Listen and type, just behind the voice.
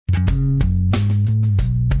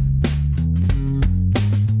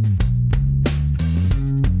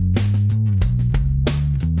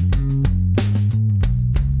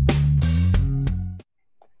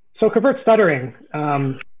So covert stuttering,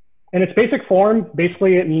 in its basic form,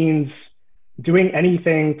 basically it means doing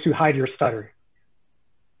anything to hide your stutter.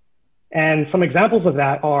 And some examples of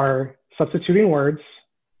that are substituting words,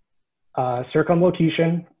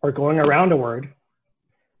 circumlocution, or going around a word,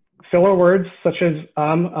 filler words such as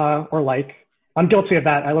or like. I'm guilty of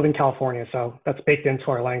that. I live in California, so that's baked into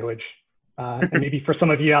our language. And maybe for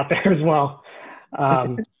some of you out there as well.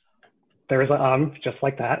 There is a just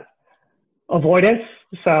like that. Avoidance.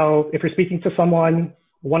 So if you're speaking to someone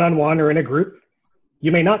one-on-one or in a group,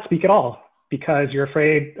 you may not speak at all because you're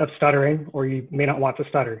afraid of stuttering or you may not want to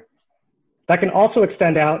stutter. That can also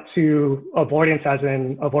extend out to avoidance as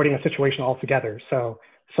in avoiding a situation altogether. So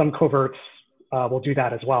some coverts will do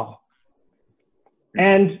that as well.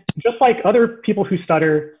 And just like other people who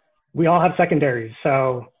stutter, we all have secondaries.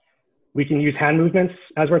 So we can use hand movements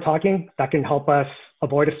as we're talking. That can help us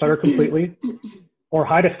avoid a stutter completely or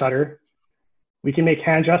hide a stutter. We can make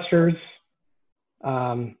hand gestures.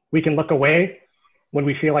 We can look away when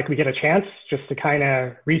we feel like we get a chance just to kind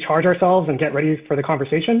of recharge ourselves and get ready for the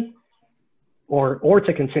conversation or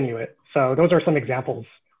to continue it. So those are some examples.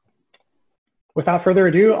 Without further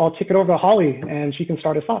ado, I'll kick it over to Holly and she can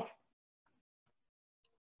start us off.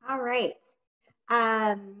 All right.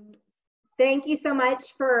 Thank you so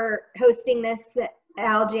much for hosting this,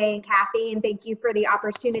 LJ and Kathy, and thank you for the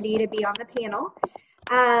opportunity to be on the panel.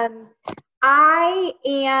 I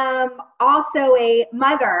am also a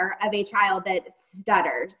mother of a child that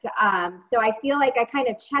stutters. So I feel like I kind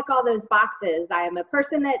of check all those boxes. I am a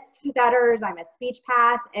person that stutters, I'm a speech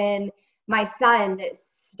path, and my son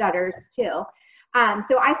stutters too.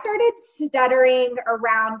 So I started stuttering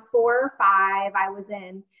around 4 or 5. I was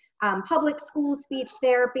in public school speech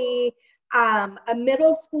therapy. A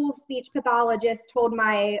middle school speech pathologist told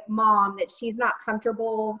my mom that she's not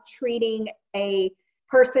comfortable treating a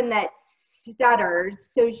person that stutters.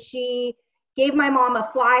 So she gave my mom a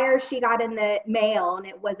flyer she got in the mail, and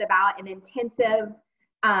it was about an intensive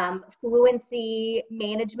fluency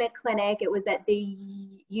management clinic. It was at the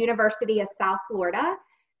University of South Florida.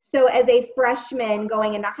 So as a freshman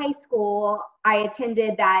going into high school, I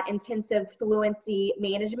attended that intensive fluency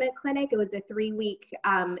management clinic. It was a 3-week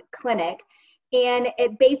clinic, and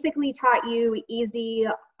it basically taught you easy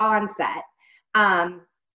onset.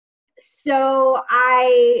 So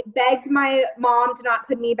I begged my mom to not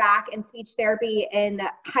put me back in speech therapy in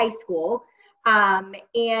high school.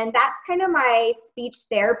 And that's kind of my speech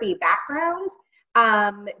therapy background,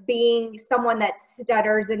 being someone that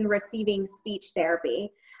stutters and receiving speech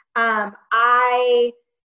therapy. I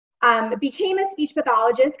became a speech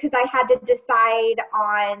pathologist because I had to decide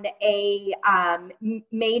on a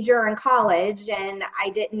major in college, and I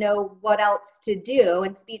didn't know what else to do.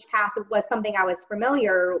 And speech path was something I was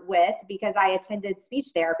familiar with because I attended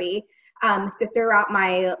speech therapy throughout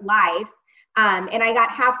my life. And I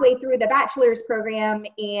got halfway through the bachelor's program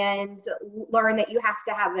and learned that you have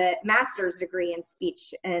to have a master's degree in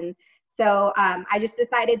speech. And so I just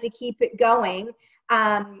decided to keep it going.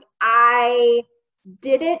 I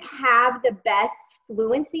didn't have the best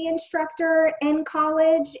fluency instructor in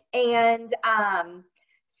college, and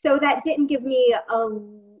so that didn't give me a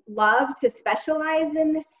love to specialize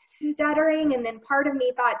in stuttering. And then part of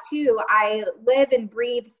me thought too, I live and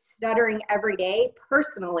breathe stuttering every day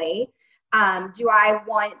personally. Do I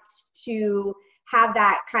want to have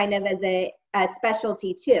that kind of as a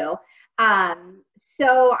specialty too?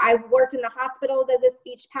 So I worked in the hospitals as a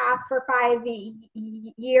speech path for 5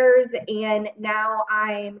 years, and now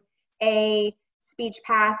I'm a speech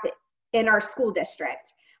path in our school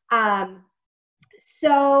district.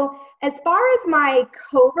 So as far as my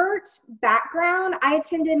covert background, I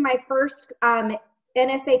attended my first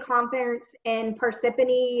NSA conference in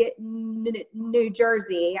Parsippany, New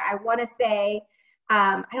Jersey. I want to say,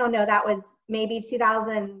 I don't know, that was maybe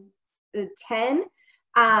 2010.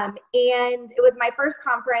 And it was my first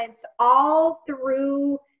conference all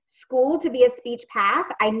through school to be a speech path.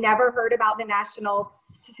 I never heard about the National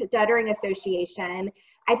Stuttering Association.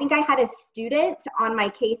 I think I had a student on my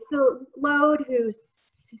caseload who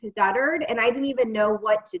stuttered, and I didn't even know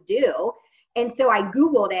what to do. And so I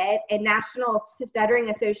Googled it, and National Stuttering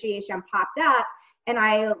Association popped up, and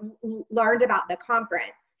I learned about the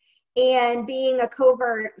conference. And being a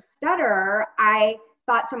covert stutterer, I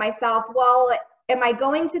thought to myself, well, am I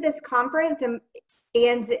going to this conference and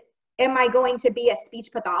am I going to be a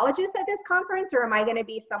speech pathologist at this conference, or am I going to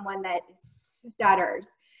be someone that stutters?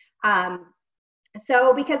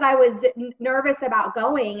 So because I was nervous about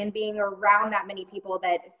going and being around that many people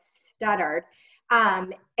that stuttered,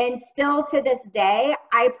 and still to this day,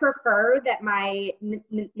 I prefer that my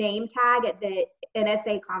name tag at the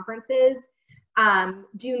NSA conferences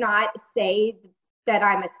do not say that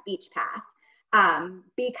I'm a speech path.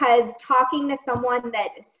 Because talking to someone that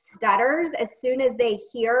stutters, as soon as they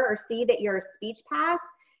hear or see that you're a speech path,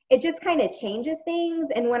 it just kind of changes things.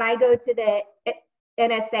 And when I go to the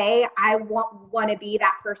NSA, I want to be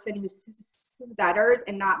that person who stutters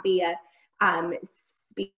and not be a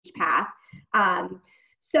speech path.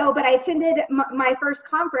 But I attended my first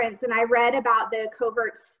conference and I read about the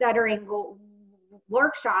Covert Stuttering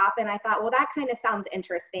workshop, and I thought, well, that kind of sounds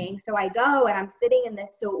interesting. So I go and I'm sitting in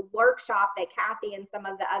this workshop that Kathy and some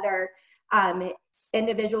of the other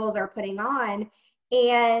individuals are putting on,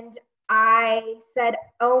 and I said,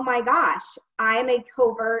 oh my gosh, I'm a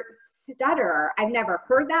covert stutterer. I've never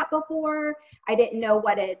heard that before. I didn't know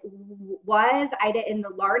what it was. I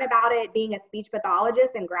didn't learn about it being a speech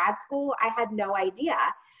pathologist in grad school. I had no idea.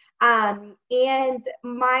 And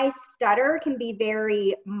my stutter can be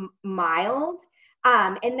very mild.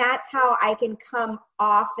 And that's how I can come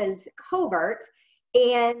off as covert.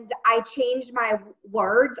 And I change my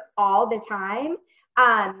words all the time.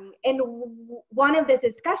 And one of the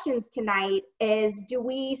discussions tonight is, do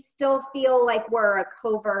we still feel like we're a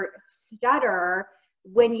covert stutterer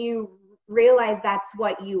when you realize that's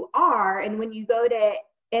what you are? And when you go to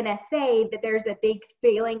NSA, that there's a big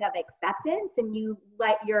feeling of acceptance and you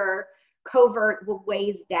let your covert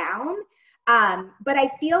ways down. But I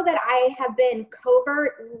feel that I have been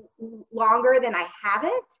covert longer than I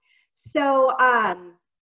haven't. So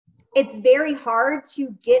it's very hard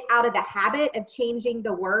to get out of the habit of changing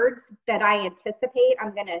the words that I anticipate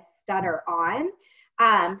I'm going to stutter on.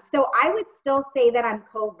 So I would still say that I'm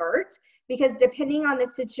covert, because depending on the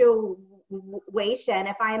situation,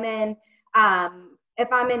 if I'm in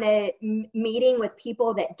a meeting with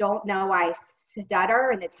people that don't know I stutter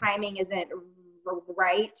and the timing isn't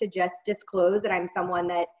right to just disclose that I'm someone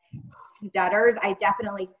that stutters, I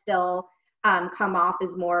definitely still come off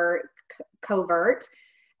as more covert.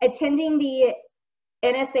 Attending the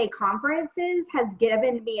NSA conferences has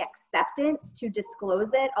given me acceptance to disclose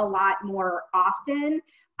it a lot more often,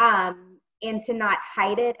 and to not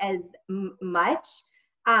hide it as much.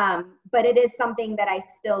 But it is something that I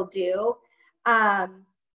still do.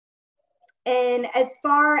 And as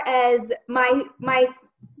far as my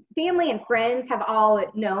family and friends have all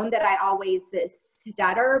known that I always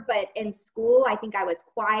stutter, but in school, I think I was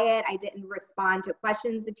quiet. I didn't respond to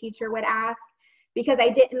questions the teacher would ask because I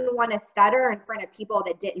didn't want to stutter in front of people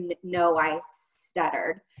that didn't know I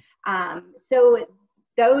stuttered. So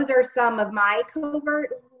those are some of my covert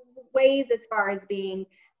ways as far as being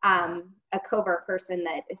a covert person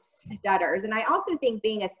that stutters. And I also think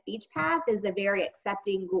being a speech path is a very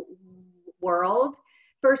accepting world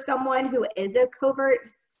for someone who is a covert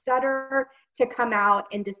stutterer to come out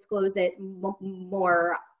and disclose it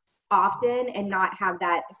more often and not have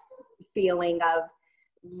that feeling of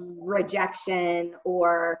rejection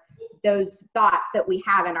or those thoughts that we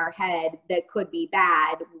have in our head that could be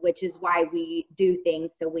bad, which is why we do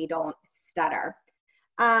things so we don't stutter.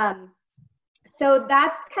 So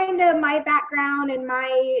that's kind of my background and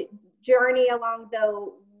my journey along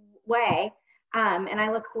the way. And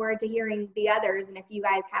I look forward to hearing the others. And if you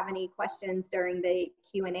guys have any questions during the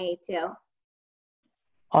Q&A too.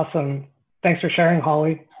 Awesome. Thanks for sharing,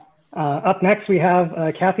 Holly. Up next, we have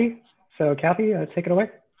Kathy. So Kathy, take it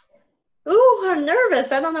away. Ooh, I'm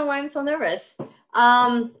nervous. I don't know why I'm so nervous.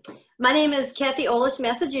 My name is Kathy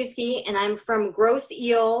Olish-Massajuski, and I'm from Grosse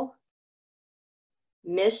Ile,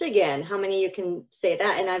 Michigan. How many of you can say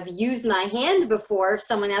that? And I've used my hand before if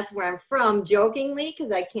someone asks where I'm from, jokingly,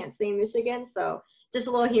 because I can't say Michigan. So just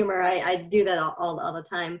a little humor. I do that all the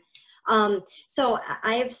time. So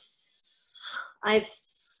I've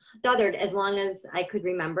stuttered as long as I could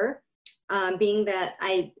remember. Being that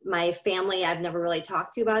my family, I've never really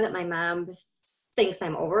talked to about it. My mom thinks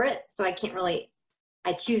I'm over it. So I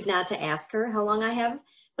choose not to ask her how long I have,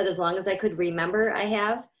 but as long as I could remember, I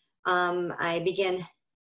have. I began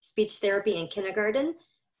speech therapy in kindergarten,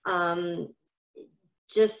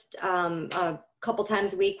 just a couple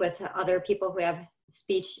times a week with other people who have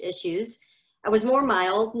speech issues. I was more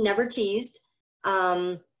mild, never teased.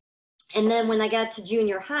 And then when I got to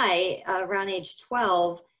junior high, around age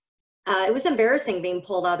 12, it was embarrassing being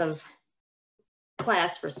pulled out of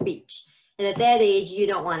class for speech. And at that age, you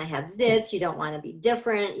don't want to have zits, you don't want to be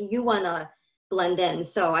different, you want to blend in.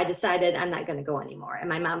 So I decided I'm not going to go anymore. And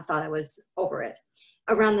my mom thought I was over it.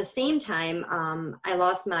 Around the same time, I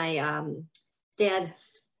lost my dad.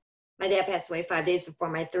 My dad passed away 5 days before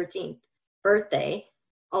my 13th birthday,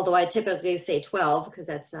 although I typically say 12 because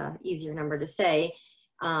that's an easier number to say.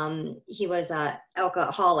 He was an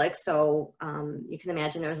alcoholic, so you can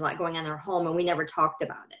imagine there was a lot going on in our home, and we never talked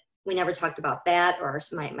about it. we never talked about that or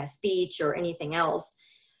my speech or anything else.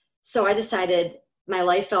 So I decided my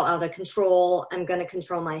life felt out of control. I'm going to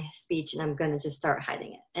control my speech and I'm going to just start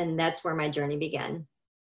hiding it. And that's where my journey began.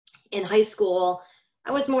 In high school,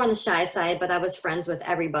 I was more on the shy side, but I was friends with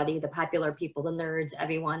everybody, the popular people, the nerds,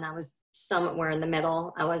 everyone. I was somewhere in the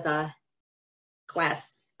middle. I was a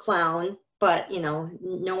class clown, but you know,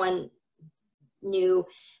 no one knew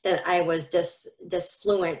that I was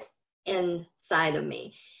disfluent inside of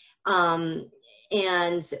me. And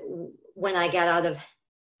when I got out of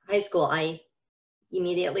high school, I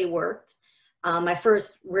immediately worked. My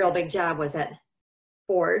first real big job was at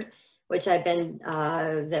Ford, which I've been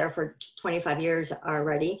there for 25 years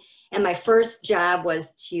already. And my first job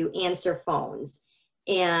was to answer phones.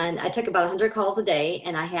 And I took about 100 calls a day,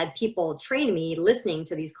 and I had people train me listening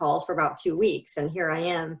to these calls for about 2 weeks. And here I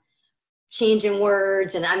am changing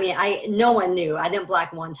words. And I mean, no one knew. I didn't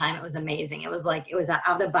block one time. It was amazing. It was like, it was an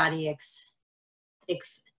out of body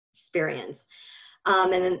experience.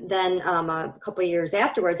 And then a couple of years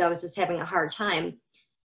afterwards, I was just having a hard time.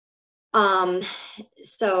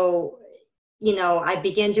 So, you know, I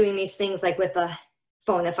began doing these things like with the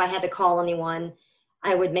phone. If I had to call anyone,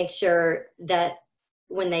 I would make sure that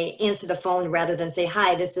when they answer the phone, rather than say,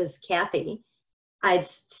 "Hi, this is Kathy," I'd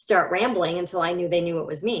start rambling until I knew they knew it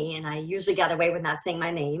was me. And I usually got away with not saying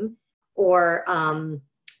my name, or,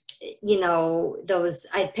 you know,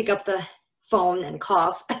 I'd pick up the phone and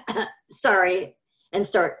cough, sorry, and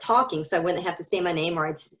start talking so I wouldn't have to say my name, or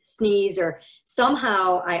I'd sneeze, or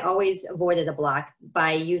somehow I always avoided a block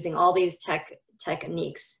by using all these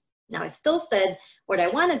techniques. Now, I still said what I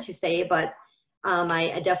wanted to say, but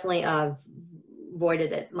I definitely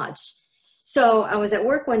avoided it much. So I was at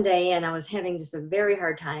work one day and I was having just a very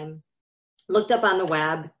hard time, looked up on the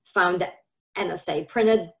web, found NSA,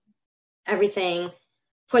 printed everything,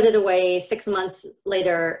 put it away. 6 months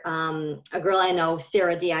later, a girl I know,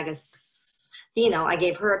 Sarah D'Agostino, I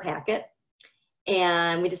gave her a packet,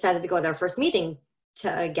 and we decided to go to our first meeting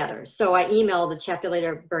together. So I emailed the chapter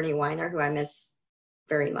leader, Bernie Weiner, who I miss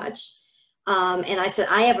very much. And I said,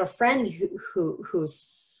 I have a friend who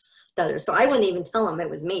stutters. So I wouldn't even tell him it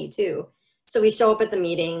was me too. So we show up at the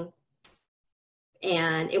meeting,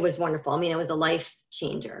 and it was wonderful. I mean, it was a life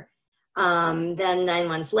changer. Then 9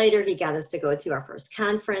 months later, he got us to go to our first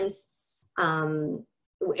conference.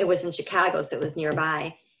 It was in Chicago, so it was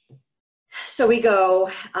nearby. So we go,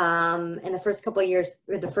 in the first couple of years,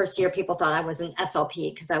 the first year, people thought I was an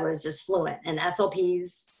SLP because I was just fluent. And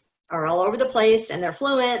SLPs are all over the place, and they're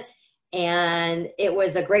fluent. And it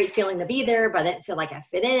was a great feeling to be there, but I didn't feel like I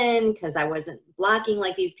fit in because I wasn't blocking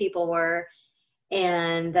like these people were.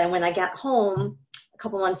 And then when I got home, a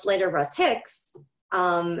couple months later, Russ Hicks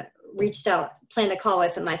reached out, planned a call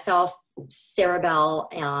with myself, Sarah Bell,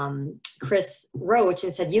 Chris Roach,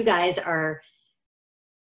 and said, "You guys are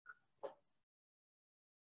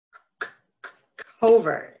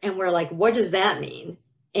covert." And we're like, "What does that mean?"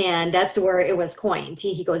 And that's where it was coined.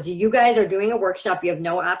 He goes, "You guys are doing a workshop. You have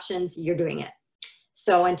no options. You're doing it."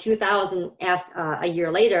 So in 2000, a year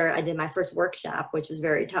later, I did my first workshop, which was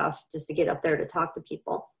very tough just to get up there to talk to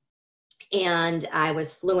people. And I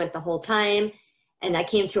was fluent the whole time. And I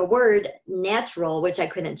came to a word, natural, which I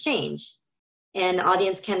couldn't change. And the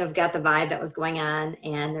audience kind of got the vibe that was going on.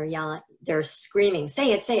 And they're yelling, they're screaming,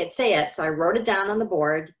 "Say it, say it, say it." So I wrote it down on the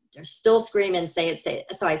board. They're still screaming, "Say it, say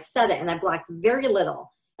it." So I said it, and I blocked very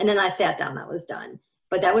little. And then I sat down, that was done.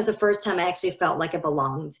 But that was the first time I actually felt like I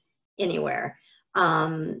belonged anywhere.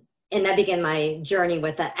 And that began my journey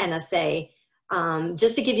with the NSA.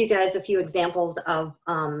 Just to give you guys a few examples of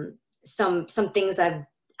some things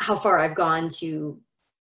how far I've gone to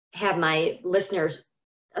have my listeners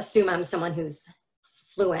assume I'm someone who's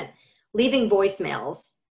fluent. Leaving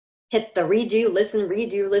voicemails, hit the redo,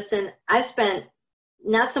 listen. I've spent,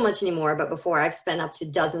 not so much anymore, but before, I've spent up to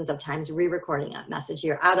dozens of times re-recording a message,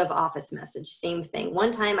 your out of office message, same thing.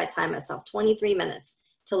 One time I timed myself 23 minutes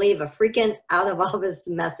to leave a freaking out of office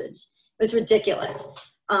message. It was ridiculous.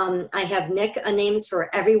 I have names for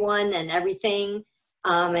everyone and everything.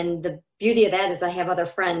 And the beauty of that is I have other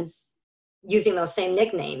friends using those same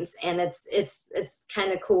nicknames, and it's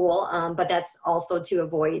kind of cool. But that's also to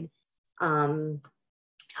avoid having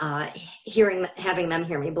them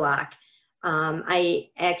hear me block. I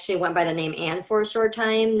actually went by the name Ann for a short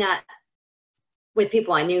time, not with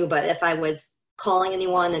people I knew, but if I was calling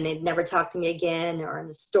anyone and they'd never talk to me again, or in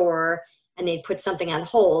the store and they'd put something on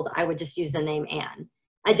hold, I would just use the name Ann.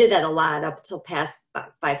 I did that a lot up until past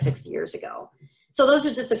about 5-6 years ago. So those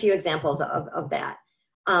are just a few examples of that.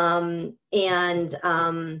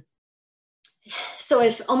 So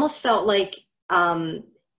it almost felt like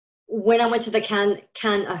when I went to the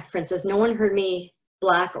for instance, no one heard me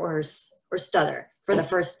block or stutter for the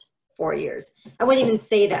first 4 years. I wouldn't even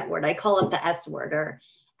say that word. I call it the S word or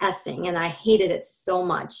S-ing, and I hated it so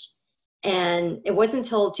much. And it wasn't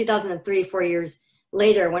until 2003, 4 years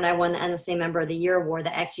later, when I won the NSA Member of the Year award,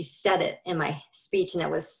 that I actually said it in my speech, and it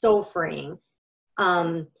was so freeing.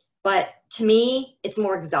 But to me, it's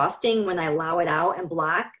more exhausting when I allow it out and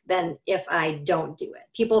block than if I don't do it.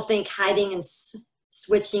 People think hiding and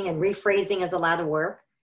switching and rephrasing is a lot of work,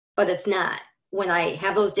 but it's not. When I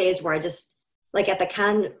have those days where I just, like at the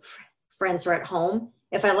conference or at home,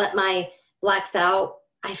 if I let my blacks out,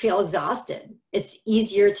 I feel exhausted. It's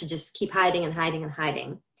easier to just keep hiding and hiding and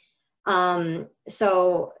hiding.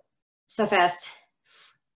 So fast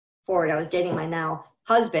forward, I was dating my now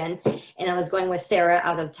husband, and I was going with Sarah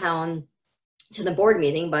out of town to the board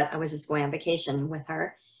meeting, but I was just going on vacation with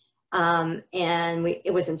her. And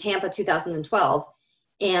it was in Tampa, 2012.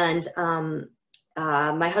 And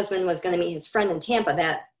my husband was going to meet his friend in Tampa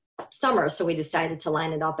that summer, so we decided to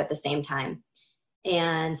line it up at the same time.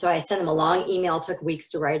 And so I sent him a long email, took weeks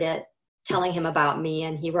to write it, telling him about me.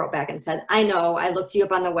 And he wrote back and said, I know, I looked you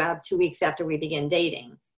up on the web 2 weeks after we began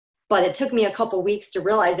dating, but it took me a couple weeks to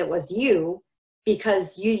realize it was you,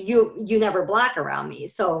 because you never block around me.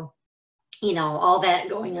 So, you know, all that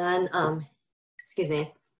going on, excuse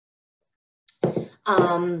me.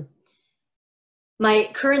 My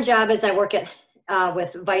current job is I work at,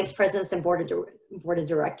 with vice presidents and board of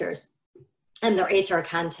directors and their HR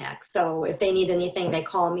contacts. So if they need anything, they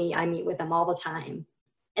call me. I meet with them all the time.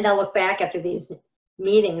 And I look back after these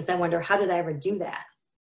meetings, I wonder, how did I ever do that?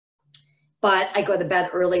 But I go to bed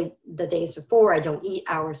early the days before. I don't eat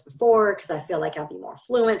hours before because I feel like I'll be more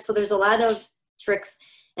fluent. So there's a lot of tricks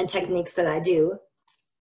and techniques that I do.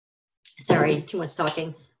 Sorry, too much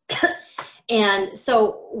talking. And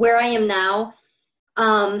so where I am now,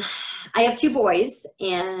 I have 2 boys,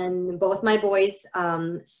 and both my boys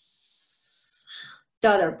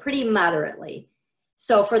stutter pretty moderately.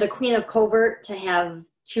 So for the Queen of Covert to have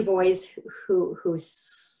 2 boys who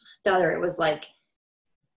stutter, it was like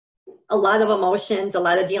a lot of emotions, a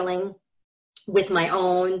lot of dealing with my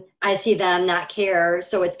own. I see them not care,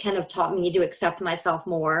 so it's kind of taught me to accept myself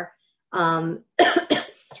more.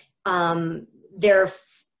 They're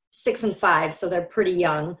 6 and 5, so they're pretty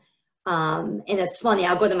young. And it's funny,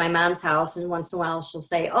 I'll go to my mom's house, and once in a while she'll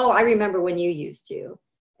say, oh, I remember when you used to.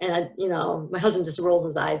 And you know, my husband just rolls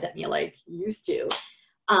his eyes at me like, used to.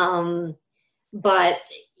 But,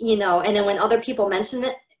 you know, and then when other people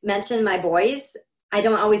mention my boys, I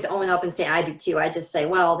don't always own up and say I do too. I just say,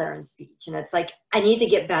 well, they're in speech. And it's like, I need to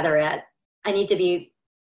get better I need to be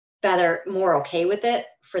better, more okay with it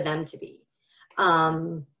for them to be.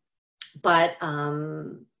 But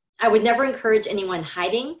I would never encourage anyone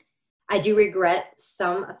hiding. I do regret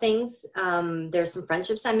some things. There's some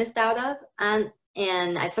friendships I missed out of, and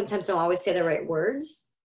I sometimes don't always say the right words.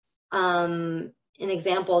 An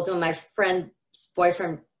example is when my friend's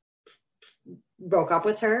boyfriend broke up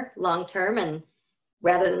with her long term, and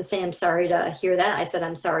rather than say I'm sorry to hear that, I said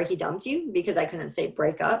I'm sorry he dumped you, because I couldn't say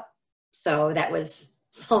break up. So that was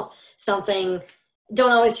something.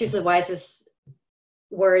 Don't always choose the wisest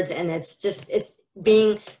words, and it's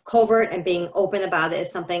being covert and being open about it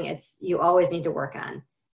is something you always need to work on.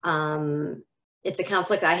 It's a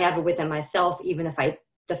conflict I have within myself. Even if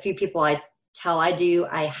the few people I tell I do,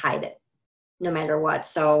 I hide it no matter what.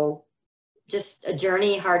 So just a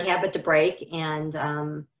journey, hard habit to break.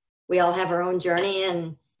 And we all have our own journey,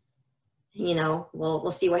 and, you know,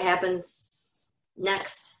 we'll see what happens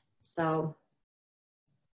next. So.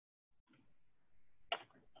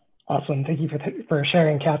 Awesome. Thank you for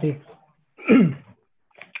sharing, Kathy.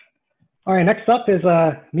 All right, next up is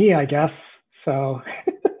me, I guess. So,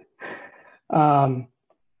 hi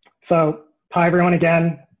everyone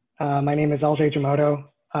again. My name is LJ Jamoto.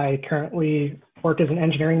 I currently work as an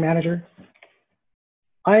engineering manager.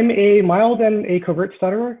 I'm a mild and a covert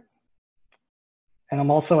stutterer, and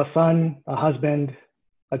I'm also a son, a husband,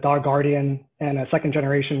 a dog guardian, and a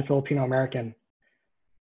second-generation Filipino American.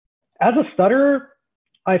 As a stutterer,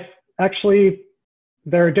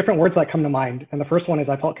 there are different words that come to mind, and the first one is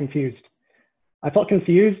I felt confused. I felt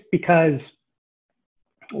confused because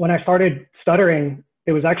when I started stuttering,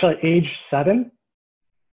 it was actually at age 7.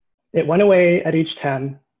 It went away at age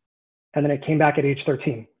 10, and then it came back at age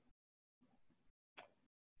 13.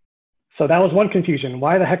 So that was one confusion.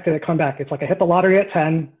 Why the heck did it come back? It's like I hit the lottery at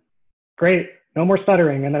 10, great, no more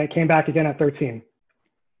stuttering, and then it came back again at 13.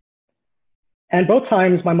 And both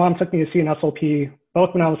times my mom took me to see an SLP,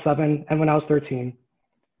 both when I was 7 and when I was 13.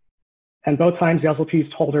 And both times the SLPs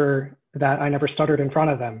told her that I never stuttered in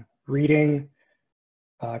front of them, reading,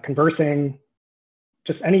 conversing,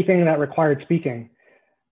 just anything that required speaking.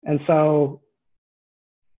 And so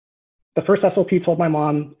the first SLP told my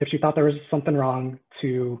mom, if she thought there was something wrong,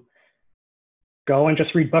 to go and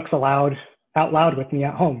just read books out loud with me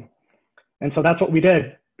at home. And so that's what we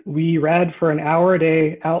did. We read for an hour a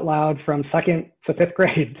day out loud from 2nd to 5th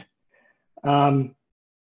grade. And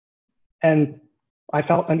I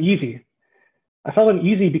felt uneasy. I felt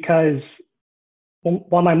uneasy because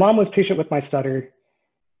while my mom was patient with my stutter,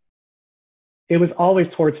 it was always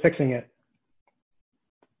towards fixing it.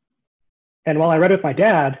 And while I read with my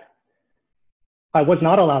dad, I was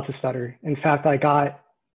not allowed to stutter. In fact,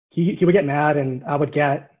 he would get mad and I would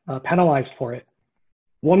get penalized for it.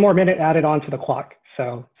 One more minute added on to the clock.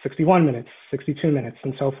 So 61 minutes, 62 minutes,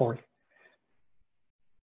 and so forth.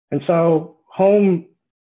 And so home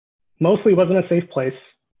mostly wasn't a safe place.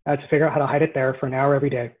 I had to figure out how to hide it there for an hour every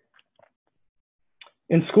day.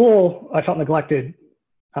 In school, I felt neglected.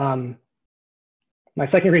 My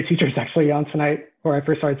 2nd grade teacher is actually on tonight, where I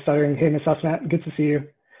first started stuttering. Hey, Miss Usmat, good to see you.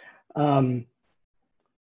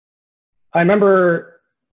 I remember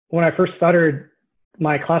when I first stuttered,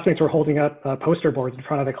 my classmates were holding up poster boards in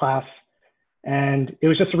front of the class, and it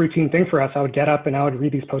was just a routine thing for us. I would get up and I would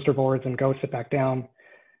read these poster boards and go sit back down.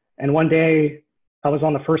 And one day I was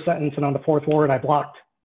on the first sentence, and on the 4th word I blocked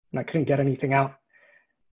and I couldn't get anything out.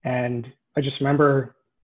 And I just remember,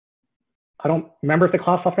 I don't remember if the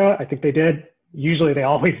class laughed or not. I think they did. Usually they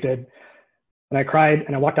always did. And I cried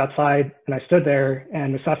and I walked outside and I stood there,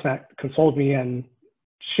 and Miss Usmat consoled me, and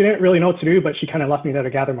she didn't really know what to do, but she kind of left me there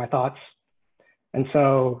to gather my thoughts. And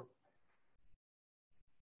so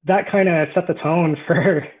that kind of set the tone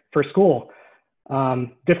for school.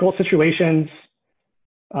 Difficult situations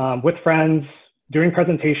with friends, doing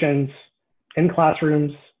presentations, in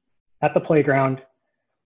classrooms, at the playground.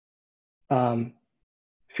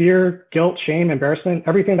 Fear, guilt, shame, embarrassment,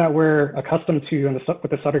 everything that we're accustomed to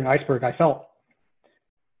with the stuttering iceberg, I felt.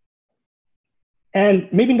 And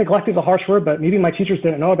maybe neglect is a harsh word, but maybe my teachers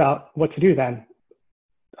didn't know about what to do then.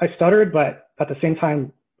 I stuttered, but at the same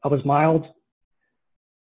time, I was mild.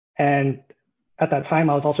 And at that time,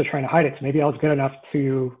 I was also trying to hide it. So maybe I was good enough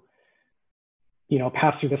to,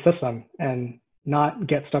 pass through the system and not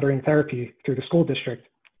get stuttering therapy through the school district.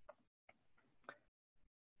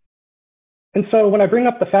 And so when I bring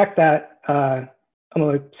up the fact that I'm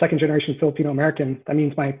a 2nd generation Filipino American, that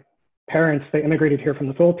means my parents, they immigrated here from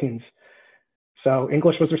the Philippines. So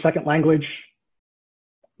English was their 2nd language.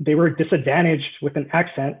 They were disadvantaged with an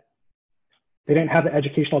accent. They didn't have the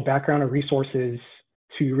educational background or resources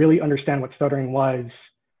to really understand what stuttering was,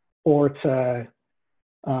 or to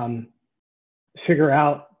figure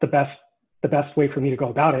out the best way for me to go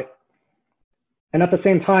about it. And at the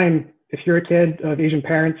same time, if you're a kid of Asian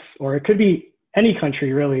parents, or it could be any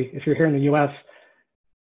country really, if you're here in the US,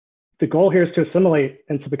 the goal here is to assimilate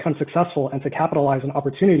and to become successful and to capitalize on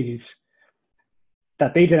opportunities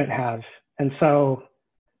that they didn't have. And so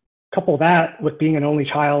couple that with being an only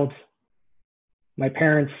child, my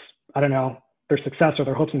parents, I don't know, their success or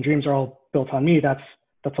their hopes and dreams are all built on me.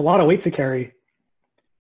 That's a lot of weight to carry.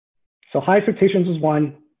 So high expectations was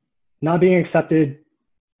one, not being accepted,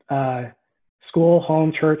 school,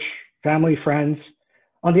 home, church, family, friends.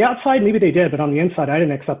 On the outside, maybe they did, but on the inside, I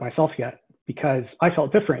didn't accept myself yet because I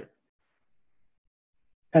felt different.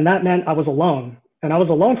 And that meant I was alone. And I was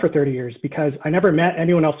alone for 30 years because I never met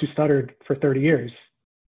anyone else who stuttered for 30 years.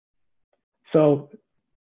 So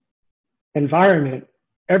environment,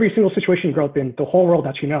 every single situation you grow up in, the whole world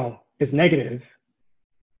that you know is negative.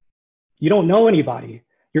 You don't know anybody.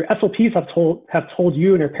 Your SLPs have told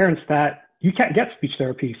you and your parents that you can't get speech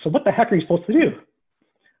therapy. So what the heck are you supposed to do?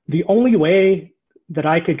 The only way that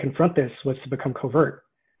I could confront this was to become covert.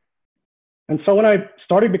 And so when I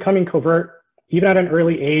started becoming covert, even at an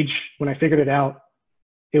early age, when I figured it out,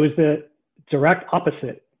 it was the direct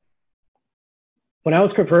opposite. When I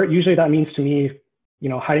was covert, usually that means to me,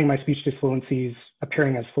 hiding my speech disfluencies,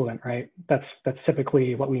 appearing as fluent, right? That's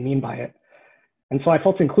typically what we mean by it. And so I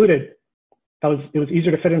felt included. It was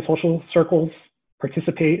easier to fit in social circles,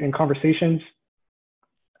 participate in conversations.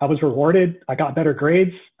 I was rewarded. I got better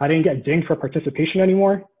grades. I didn't get dinged for participation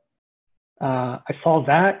anymore. I solved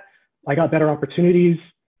that. I got better opportunities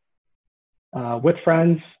with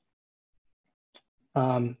friends.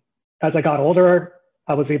 As I got older,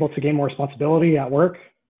 I was able to gain more responsibility at work,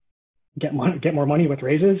 get more money with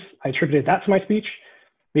raises. I attributed that to my speech,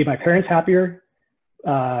 made my parents happier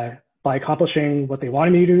by accomplishing what they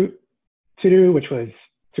wanted me to do, which was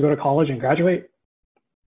to go to college and graduate.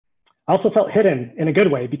 I also felt hidden in a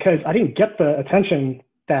good way because I didn't get the attention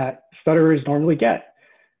that stutterers normally get.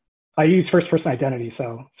 I use first-person identity,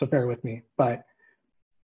 so bear with me. But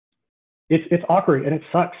it's awkward and it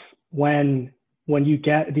sucks when you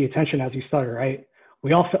get the attention as you stutter, right?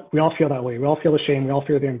 We all feel that way. We all feel the shame. We all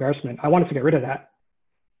feel the embarrassment. I wanted to get rid of that.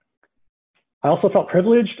 I also felt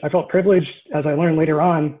privileged. I felt privileged as I learned later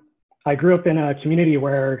on. I grew up in a community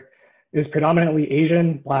where it was predominantly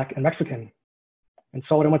Asian, Black, and Mexican. And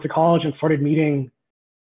so when I went to college and started meeting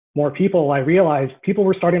more people, I realized people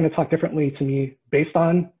were starting to talk differently to me based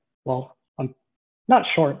on, well, I'm not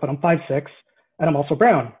short, but I'm 5'6", and I'm also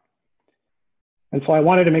brown. And so I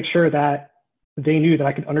wanted to make sure that they knew that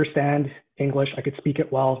I could understand English, I could speak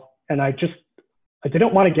it well, and I just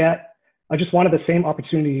wanted the same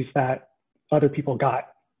opportunities that other people got.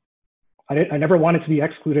 I never wanted to be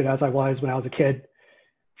excluded as I was when I was a kid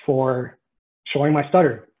for showing my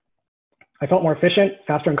stutter. I felt more efficient,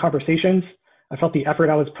 faster in conversations. I felt the effort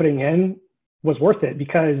I was putting in was worth it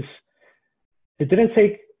because it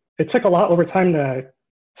took a lot over time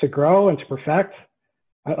to grow and to perfect,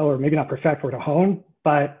 or maybe not perfect or to hone,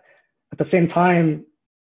 but at the same time,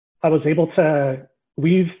 I was able to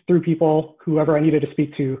weave through people, whoever I needed to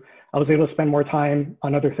speak to. I was able to spend more time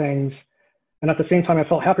on other things. And at the same time, I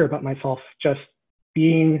felt happier about myself, just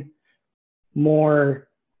being more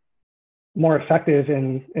effective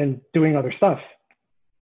in doing other stuff.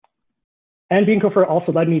 And being Covert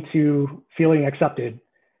also led me to feeling accepted.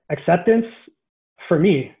 Acceptance for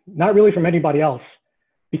me, not really from anybody else,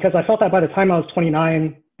 because I felt that by the time I was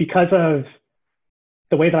 29, because of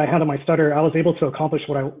the way that I handled my stutter, I was able to accomplish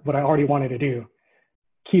what I already wanted to do.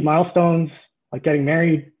 Key milestones like getting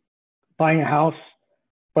married, buying a house,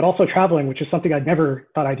 but also traveling, which is something I'd never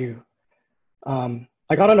thought I'd do.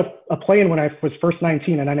 I got on a plane when I was first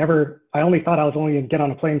 19, and I only thought I was only going to get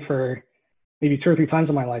on a plane for maybe 2 or 3 times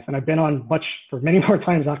in my life. And I've been on for many more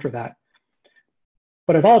times after that.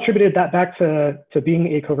 But I've all attributed that back to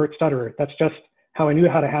being a covert stutterer. That's just how I knew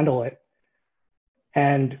how to handle it.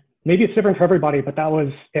 And maybe it's different for everybody, but that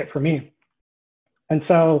was it for me. And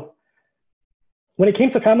so when it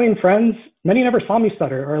came to family and friends, many never saw me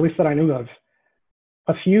stutter, or at least that I knew of.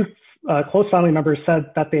 A few close family members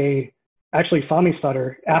said that they actually saw me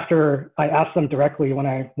stutter after I asked them directly when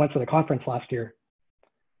I went to the conference last year.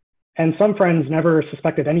 And some friends never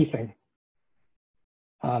suspected anything,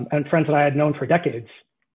 and friends that I had known for decades.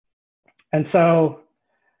 And so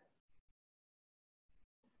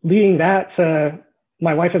leading that to,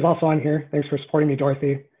 my wife is also on here. Thanks for supporting me,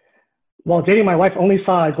 Dorothy. While dating, my wife only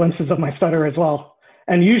saw glimpses of my stutter as well.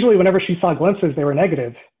 And usually whenever she saw glimpses, they were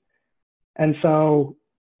negative. And so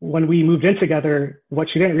when we moved in together, what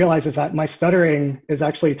she didn't realize is that my stuttering is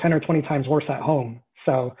actually 10 or 20 times worse at home.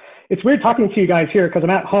 So it's weird talking to you guys here because I'm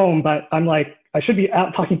at home, but I'm like, I should be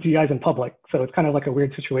out talking to you guys in public. So it's kind of like a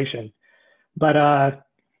weird situation. But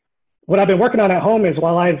what I've been working on at home is,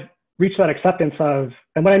 while I've reached that acceptance of,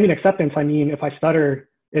 and when I mean acceptance, I mean, if I stutter,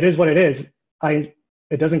 it is what it is.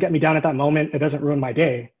 It doesn't get me down at that moment. It doesn't ruin my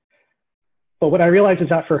day. But what I realize is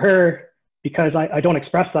that for her, because I don't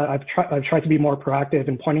express that, I've tried to be more proactive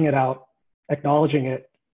in pointing it out, acknowledging it,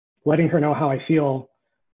 letting her know how I feel,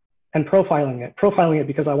 and profiling it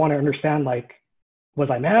because I want to understand, like, was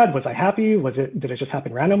I mad? Was I happy? Did it just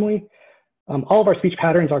happen randomly? All of our speech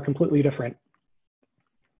patterns are completely different.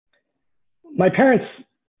 My parents,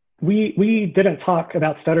 we didn't talk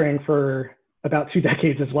about stuttering for about 2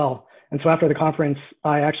 decades as well. And so after the conference,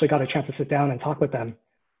 I actually got a chance to sit down and talk with them.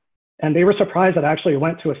 And they were surprised that I actually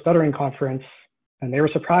went to a stuttering conference, and they were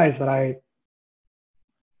surprised that I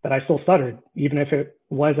still stuttered, even if it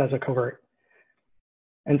was as a covert.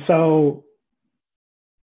 And so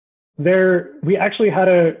we actually had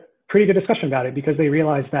a pretty good discussion about it, because they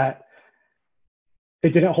realized that it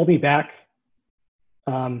didn't hold me back.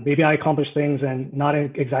 Maybe I accomplished things and not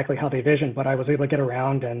exactly how they envisioned, but I was able to get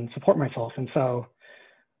around and support myself. And so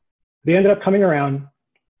they ended up coming around.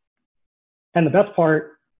 And the best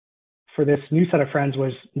part for this new set of friends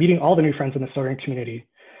was meeting all the new friends in the stuttering community.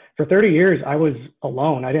 For 30 years, I was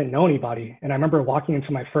alone. I didn't know anybody. And I remember walking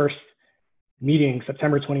into my first meeting,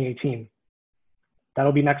 September 2018.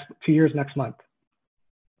 That'll be 2 years next month.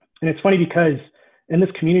 And it's funny because in this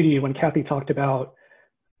community, when Kathy talked about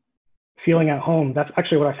feeling at home, that's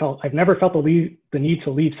actually what I felt. I've never felt the need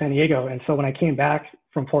to leave San Diego. And so when I came back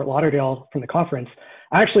from Fort Lauderdale from the conference,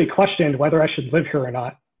 I actually questioned whether I should live here or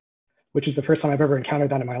not, which is the first time I've ever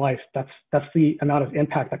encountered that in my life. That's the amount of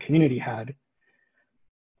impact that community had.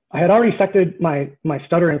 I had already accepted my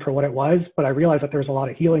stuttering for what it was, but I realized that there was a lot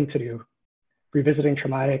of healing to do, revisiting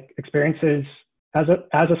traumatic experiences as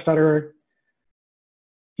a stutterer,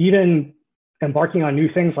 even embarking on new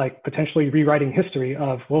things like potentially rewriting history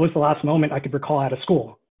of what was the last moment I could recall out of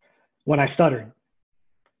school when I stuttered.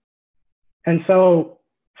 And so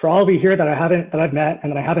for all of you here that I've met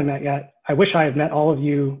and that I haven't met yet, I wish I had met all of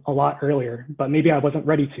you a lot earlier, but maybe I wasn't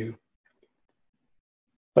ready to.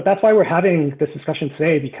 But that's why we're having this discussion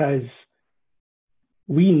today, because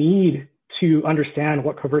we need to understand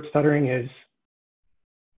what covert stuttering is.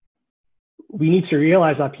 We need to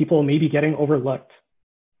realize that people may be getting overlooked.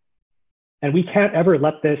 And we can't ever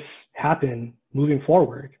let this happen moving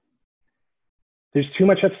forward. There's too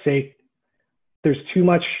much at stake. There's too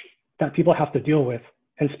much that people have to deal with.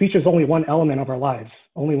 And speech is only one element of our lives,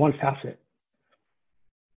 only one facet.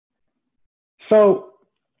 So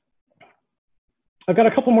I've got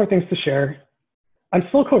a couple more things to share. I'm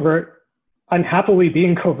still covert. I'm happily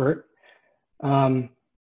being covert.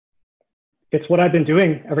 It's what I've been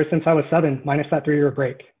doing ever since I was 7, minus that 3-year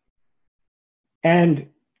break. And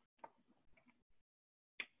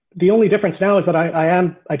the only difference now is that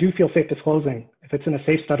I do feel safe disclosing. If it's in a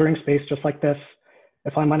safe stuttering space just like this,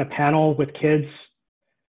 if I'm on a panel with kids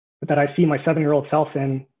that I see my 7-year-old self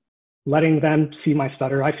in, letting them see my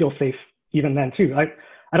stutter, I feel safe even then too.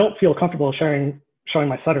 I don't feel comfortable showing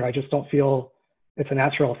my stutter. I just don't feel it's a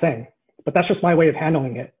natural thing. But that's just my way of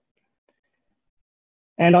handling it.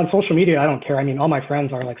 And on social media, I don't care. I mean, all my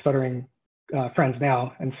friends are like stuttering friends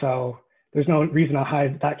now. And so there's no reason to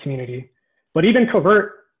hide that community. But even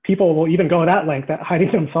covert people will even go that length at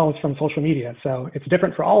hiding themselves from social media. So it's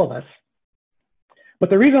different for all of us. But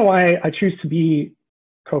the reason why I choose to be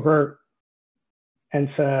covert and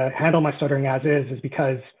to handle my stuttering as is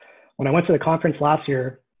because when I went to the conference last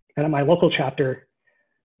year and at my local chapter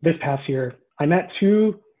this past year, I met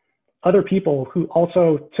 2 other people who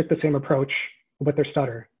also took the same approach with their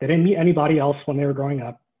stutter. They didn't meet anybody else when they were growing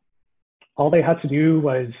up. All they had to do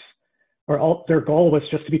was, their goal was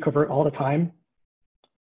just to be covert all the time.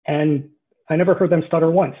 And I never heard them stutter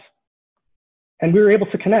once. And we were able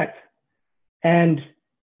to connect. And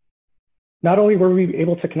not only were we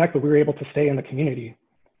able to connect, but we were able to stay in the community.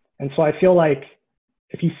 And so I feel like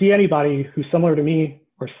if you see anybody who's similar to me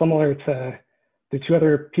or similar to the 2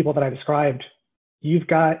 other people that I described, you've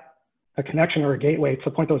got a connection or a gateway to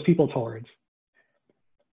point those people towards.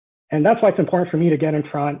 And that's why it's important for me to get in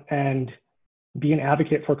front and be an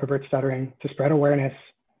advocate for covert stuttering, to spread awareness,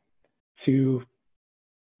 to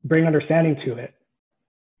bring understanding to it.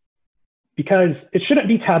 Because it shouldn't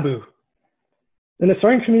be taboo. In the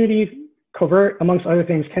stuttering community, covert, amongst other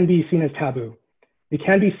things, can be seen as taboo. It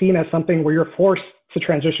can be seen as something where you're forced to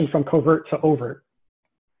transition from covert to overt.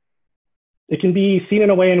 It can be seen in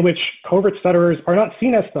a way in which covert stutterers are not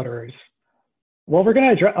seen as stutterers. Well, I'm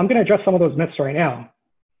going to address some of those myths right now.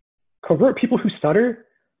 Covert people who stutter,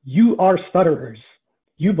 you are stutterers.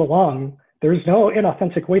 You belong. There's no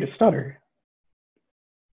inauthentic way to stutter.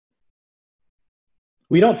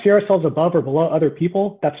 We don't see ourselves above or below other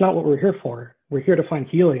people. That's not what we're here for. We're here to find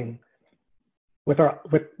healing with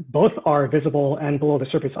both our visible and below the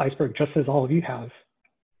surface iceberg, just as all of you have.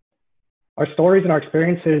 Our stories and our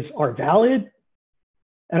experiences are valid.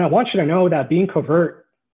 And I want you to know that being covert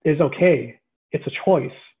is okay. It's a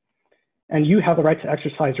choice. And you have the right to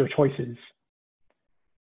exercise your choices.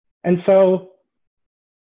 And so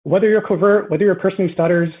whether you're covert, whether you're a person who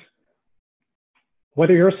stutters,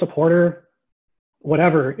 whether you're a supporter,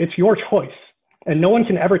 whatever, it's your choice. And no one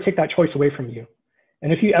can ever take that choice away from you.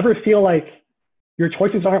 And if you ever feel like your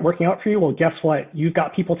choices aren't working out for you, well, guess what? You've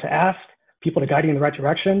got people to ask, people to guide you in the right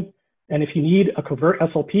direction. And if you need a covert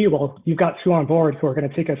SLP, well, you've got 2 on board who are going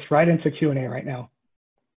to take us right into Q&A right now.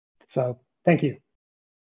 So thank you.